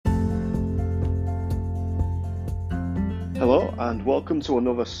and welcome to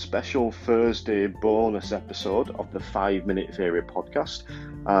another special Thursday bonus episode of the 5 Minute Theory podcast.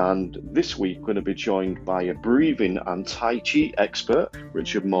 And this week, we're going to be joined by a breathing and Tai Chi expert,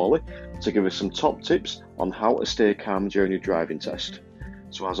 Richard Morley, to give us some top tips on how to stay calm during your driving test.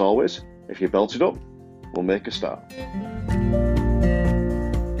 So, as always, if you're belted up, we'll make a start.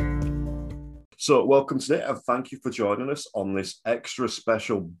 So welcome today and thank you for joining us on this extra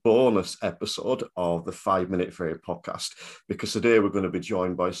special bonus episode of the 5 Minute Theory podcast, because today we're going to be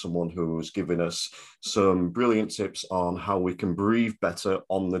joined by someone who's giving us some brilliant tips on how we can breathe better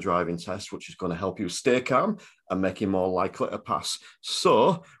on the driving test, which is going to help you stay calm and make you more likely to pass.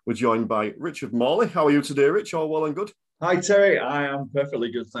 So we're joined by Richard Morley. How are you today, Rich? All well and good? Hi, Terry. I am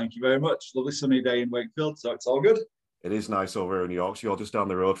perfectly good. Thank you very much. Lovely sunny day in Wakefield, so it's all good. It is nice over here in York. You're just down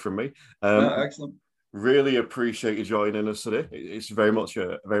the road from me. Excellent. Really appreciate you joining us today. It's very much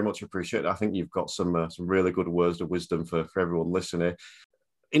appreciated. I think you've got some really good words of wisdom for everyone listening.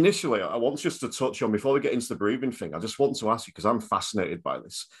 Initially, I want just to touch on, before we get into the breathing thing, I just want to ask you, because I'm fascinated by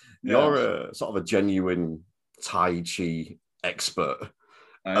this. Yeah. You're a sort of a genuine Tai Chi expert.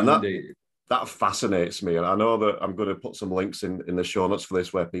 And that fascinates me. And I know that I'm going to put some links in the show notes for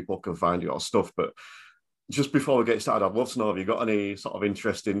this where people can find your stuff. But just before we get started, I'd love to know, have you got any sort of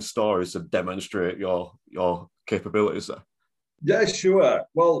interesting stories to demonstrate your capabilities there? Yeah, sure.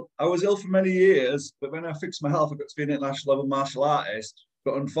 Well, I was ill for many years, but when I fixed my health, I got to be an international level martial artist.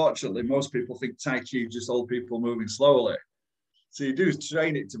 But unfortunately, most people think Tai Chi is just old people moving slowly. So you do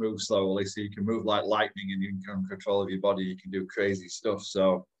train it to move slowly, so you can move like lightning and you can control of your body. You can do crazy stuff.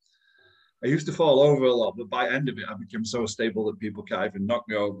 So I used to fall over a lot, but by the end of it, I became so stable that people can't even knock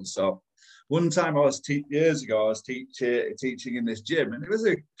me over. So one time years ago, I was teaching in this gym, and it was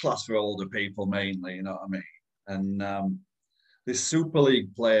a class for older people mainly, you know what I mean? And this Super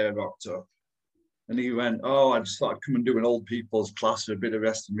League player rocked up, and he went, "Oh, I just thought I'd come and do an old people's class for a bit of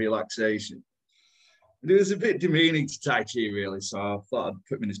rest and relaxation." And it was a bit demeaning to Tai Chi, really, so I thought I'd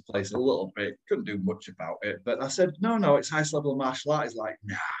put him in his place a little bit. Couldn't do much about it, but I said, no, it's highest level of martial art. He's like,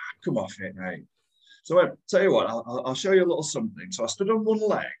 "Nah, come off it, mate." So I went, "Tell you what, I'll show you a little something." So I stood on one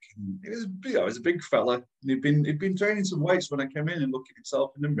leg. And he was a big fella. And he'd been training some weights when I came in and looking at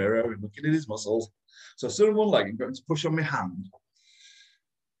himself in the mirror and looking at his muscles. So I stood on one leg and got him to push on my hand.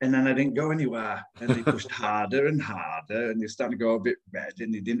 And then I didn't go anywhere. And he pushed harder and harder. And he was starting to go a bit red.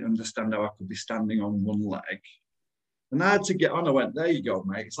 And he didn't understand how I could be standing on one leg. And I had to get on. I went, "There you go,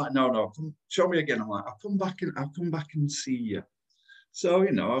 mate." It's like, no, come show me again. I'm like, I'll come back and see you. So,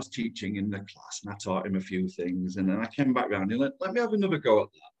 I was teaching in the class and I taught him a few things. And then I came back round and he went, "Let me have another go at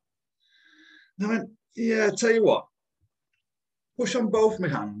that." And I went, "Yeah, tell you what, push on both my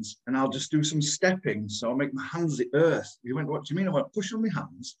hands and I'll just do some stepping. So I'll make my hands the earth." He went, "What do you mean?" I went, "Push on my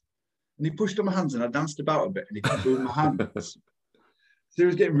hands." And he pushed on my hands and I danced about a bit and he couldn't move my hands. So he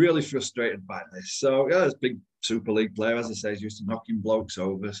was getting really frustrated by this. So, yeah, this big Super League player, as I say, he used to knocking blokes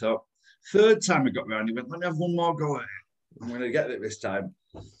over. So third time I got round, he went, "Let me have one more go at it. I'm going to get it this time."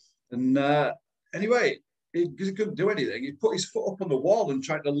 And anyway, he couldn't do anything. He put his foot up on the wall and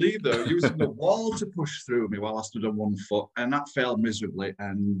tried to leave there, using the wall to push through me while I stood on one foot. And that failed miserably.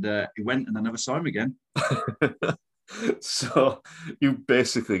 And he went and I never saw him again. So you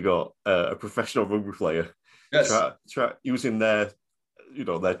basically got a professional rugby player. Yes. Try using their,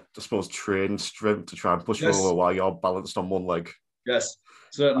 I suppose, trained strength to try and push you over while you're balanced on one leg. Yes,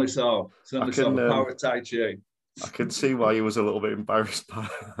 certainly so. Certainly so. The power of Tai Chi. I can see why he was a little bit embarrassed by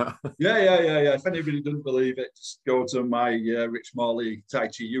that. Yeah. If anybody doesn't believe it, just go to my Rich Morley Tai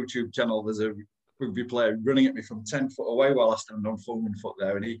Chi YouTube channel. There's a rugby player running at me from 10 foot away while I stand on full 1 foot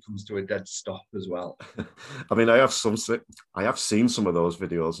there, and he comes to a dead stop as well. I mean, I have seen some of those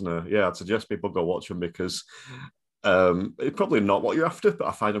videos, and I'd suggest people go watch them because it's probably not what you're after, but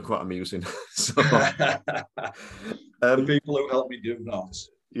I find them quite amusing. So, the people who help me do not.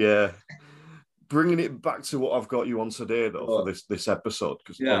 Yeah. Bringing it back to what I've got you on today, though, for this episode,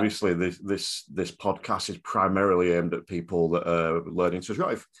 because obviously this podcast is primarily aimed at people that are learning to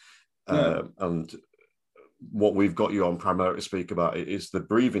drive. And what we've got you on primarily to speak about is the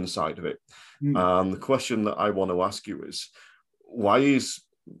breathing side of it. And the question that I want to ask you is, why is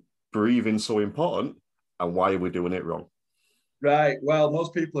breathing so important and why are we doing it wrong? Right. Well,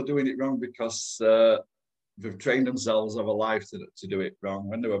 most people are doing it wrong because they've trained themselves over life to do it wrong.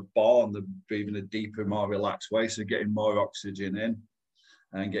 When they were born, they're breathing a deeper, more relaxed way, so getting more oxygen in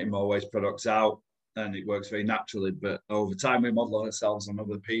and getting more waste products out, and it works very naturally. But over time, we model ourselves on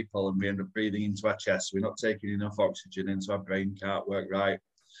other people and we end up breathing into our chest. We're not taking enough oxygen in, so our brain can't work right.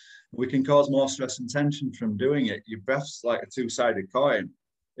 We can cause more stress and tension from doing it. Your breath's like a two-sided coin.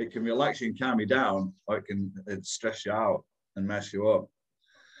 It can relax you and calm you down, or it can stress you out. and mess you up.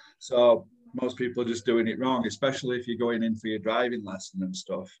 So most people are just doing it wrong, especially if you're going in for your driving lesson and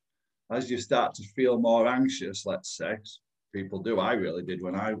stuff. As you start to feel more anxious, let's say, people do, I really did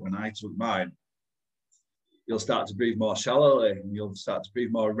when I took mine, you'll start to breathe more shallowly and you'll start to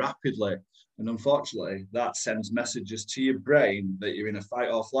breathe more rapidly. And unfortunately, that sends messages to your brain that you're in a fight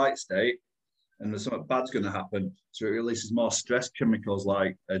or flight state and there's something bad's going to happen. So it releases more stress chemicals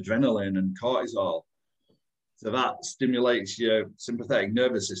like adrenaline and cortisol. So that stimulates your sympathetic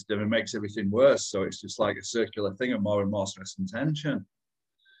nervous system and makes everything worse. So it's just like a circular thing of more and more stress and tension.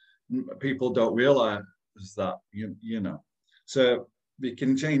 People don't realize that, you know. So we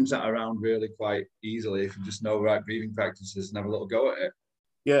can change that around really quite easily if you just know the right breathing practices and have a little go at it.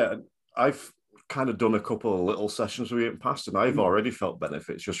 Yeah, I've kind of done a couple of little sessions with you in the past, and I've already felt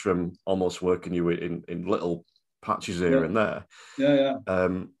benefits just from almost working you in little patches here and there.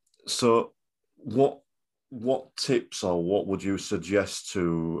 So what tips or what would you suggest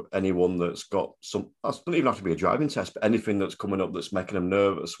to anyone that's got some, that doesn't even have to be a driving test, but anything that's coming up that's making them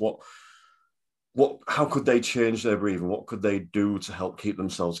nervous? How could they change their breathing? What could they do to help keep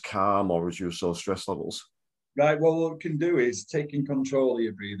themselves calm or reduce those stress levels? Right. Well, what we can do is taking control of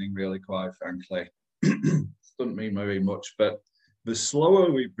your breathing, really, quite frankly. Doesn't mean very much, but the slower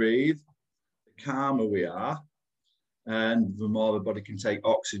we breathe, the calmer we are, and the more the body can take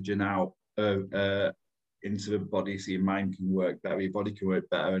oxygen out into the body, so your mind can work better, your body can work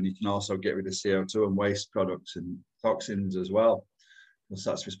better, and you can also get rid of CO2 and waste products and toxins as well, because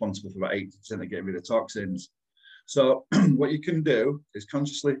that's responsible for about 80% of getting rid of toxins. So what you can do is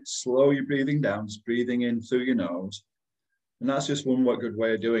consciously slow your breathing down, just breathing in through your nose. And that's just one good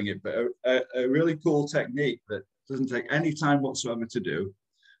way of doing it. But a really cool technique that doesn't take any time whatsoever to do.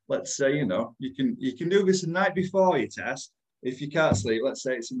 Let's say, you can do this the night before your test. If you can't sleep, let's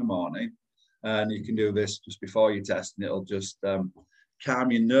say it's in the morning, and you can do this just before your test, and it'll just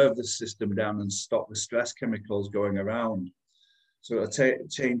calm your nervous system down and stop the stress chemicals going around. So it'll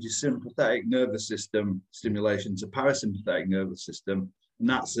change your sympathetic nervous system stimulation to parasympathetic nervous system. And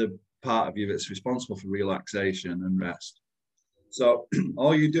that's a part of you that's responsible for relaxation and rest. So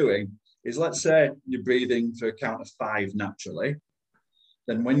all you're doing is, let's say you're breathing for a count of 5 naturally.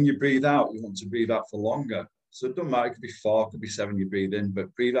 Then when you breathe out, you want to breathe out for longer. So it doesn't matter, it could be 4, it could be 7 you breathe in,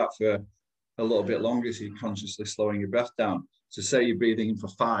 but breathe out for a little bit longer, so you're consciously slowing your breath down. So say you're breathing in for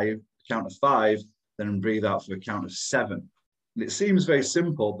 5, count of 5, then breathe out for a count of 7. And it seems very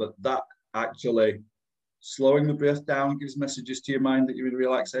simple, but that actually slowing the breath down gives messages to your mind that you're in a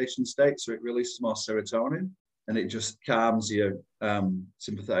relaxation state. So it releases more serotonin and it just calms your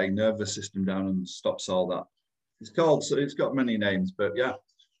sympathetic nervous system down and stops all that. So it's got many names, but yeah,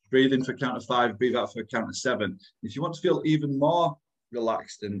 breathe in for a count of 5, breathe out for a count of 7. If you want to feel even more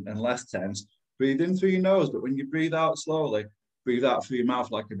relaxed and less tense, breathe in through your nose, but when you breathe out slowly, breathe out through your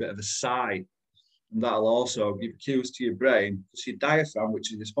mouth like a bit of a sigh. And that'll also give cues to your brain, because your diaphragm,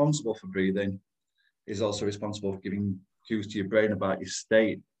 which is responsible for breathing, is also responsible for giving cues to your brain about your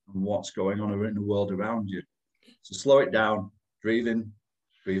state and what's going on in the world around you. So slow it down, breathe in,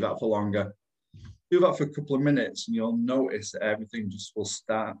 breathe out for longer. Do that for a couple of minutes and you'll notice that everything just will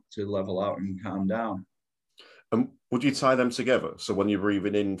start to level out and calm down. And would you tie them together? So when you're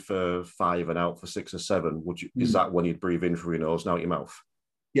breathing in for 5 and out for 6 or 7, is that when you'd breathe in through your nose and out your mouth?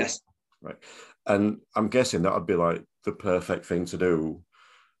 Yes. Right. And I'm guessing that would be like the perfect thing to do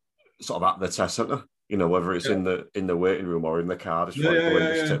sort of at the test centre, whether it's in the waiting room or in the car, just take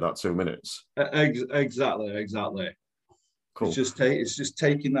that 2 minutes. Exactly. Cool. It's just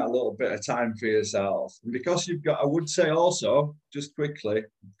taking that little bit of time for yourself. And because I would say also, just quickly,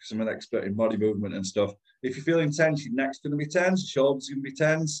 because I'm an expert in body movement and stuff, if you're feeling tense, your neck's going to be tense, your shoulders going to be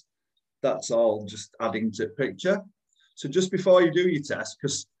tense. That's all just adding to the picture. So just before you do your test,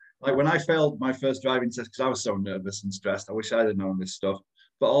 because like when I failed my first driving test, because I was so nervous and stressed, I wish I'd have known this stuff.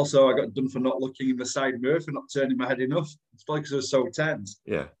 But also I got done for not looking in the side mirror, for not turning my head enough. It's probably because I was so tense.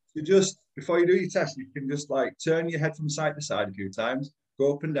 Yeah. So just before you do your test, you can just like turn your head from side to side a few times,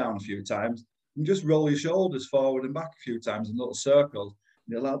 go up and down a few times, and just roll your shoulders forward and back a few times in little circles.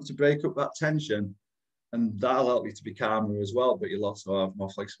 And it'll help to break up that tension, and that'll help you to be calmer as well, but you'll also have more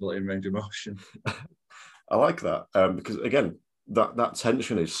flexibility and range of motion. I like that, because again, that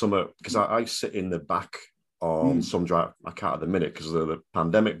tension is somewhere, because I sit in the back on some drive. I can't at the minute because of the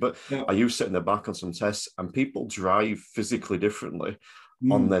pandemic, but I used to sit in the back on some tests, and people drive physically differently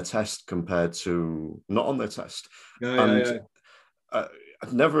on their test compared to not on their test.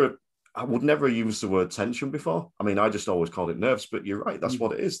 I would never use the word tension before. I mean, I just always called it nerves, but you're right. That's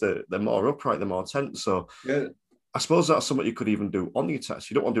what it is. They're more upright, they're more tense. So I suppose that's something you could even do on your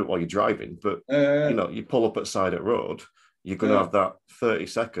test. You don't want to do it while you're driving, but you pull up at side of the road, you're going to have that 30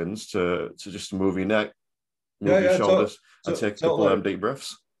 seconds to just move your neck, move your shoulders, and take a couple of deep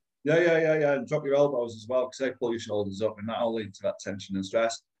breaths. Yeah. And drop your elbows as well, because they pull your shoulders up, and that'll lead to that tension and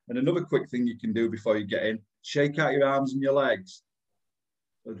stress. And another quick thing you can do before you get in, shake out your arms and your legs.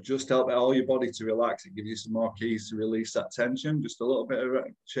 It'll just help all your body to relax. It gives you some more keys to release that tension. Just a little bit of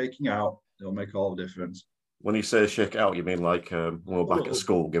shaking out. It'll make all the difference. When you say shake out, you mean like we're back at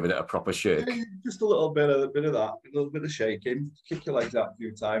school, giving it a proper shake? Yeah, just a little bit of that, a little bit of shaking. Kick your legs out a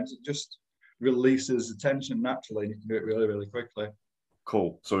few times. It just releases the tension naturally, and you can do it really, really quickly.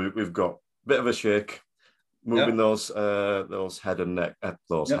 Cool. So we've got a bit of a shake, moving those head and neck, head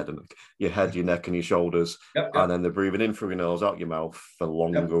and neck, your head, your neck, and your shoulders, and then the breathing in through your nose, out your mouth for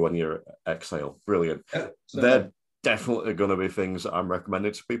longer when you exhale. Brilliant. They're definitely going to be things that I'm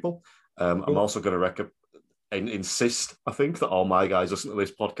recommending to people. I'm also going to insist, I think, that all my guys listen to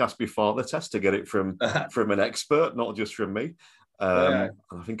this podcast before the test to get it from an expert, not just from me. I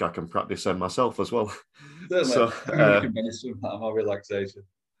think I can practice them myself as well. Certainly. So, you can benefit from more relaxation.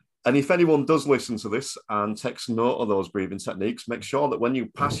 And if anyone does listen to this and takes note of those breathing techniques, make sure that when you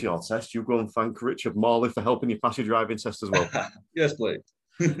pass your test, you go and thank Richard Morley for helping you pass your driving test as well. Yes, please.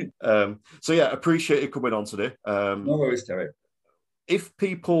 So yeah, appreciate you coming on today. No worries, Terry. If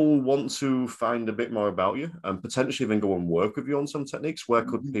people want to find a bit more about you and potentially even go and work with you on some techniques, where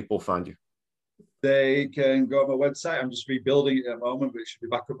could people find you? They can go on my website. I'm just rebuilding it at the moment, but it should be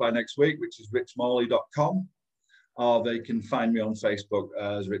back up by next week, which is richmorley.com. Or they can find me on Facebook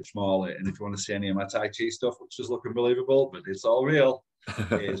as Rich Morley. And if you want to see any of my Tai Chi stuff, which does look unbelievable, but it's all real,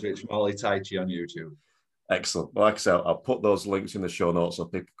 it's Rich Morley Tai Chi on YouTube. Excellent. Well, like I said, I'll put those links in the show notes so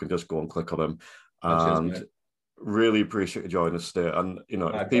people can just go and click on them. And really appreciate you joining us today. And,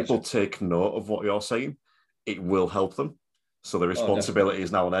 if people take note of what you're saying, it will help them. So the responsibility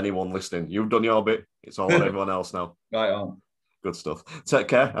is now on anyone listening. You've done your bit. It's all on everyone else now. Right on. Good stuff. Take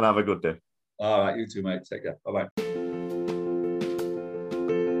care and have a good day. All right. You too, mate. Take care. Bye-bye.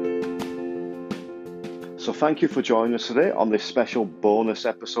 So thank you for joining us today on this special bonus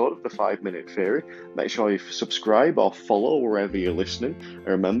episode of the 5 Minute Theory. Make sure you subscribe or follow wherever you're listening. And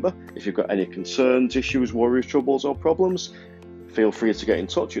remember, if you've got any concerns, issues, worries, troubles or problems, feel free to get in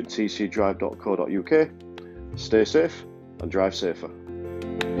touch at tcdrive.co.uk. Stay safe and drive safer.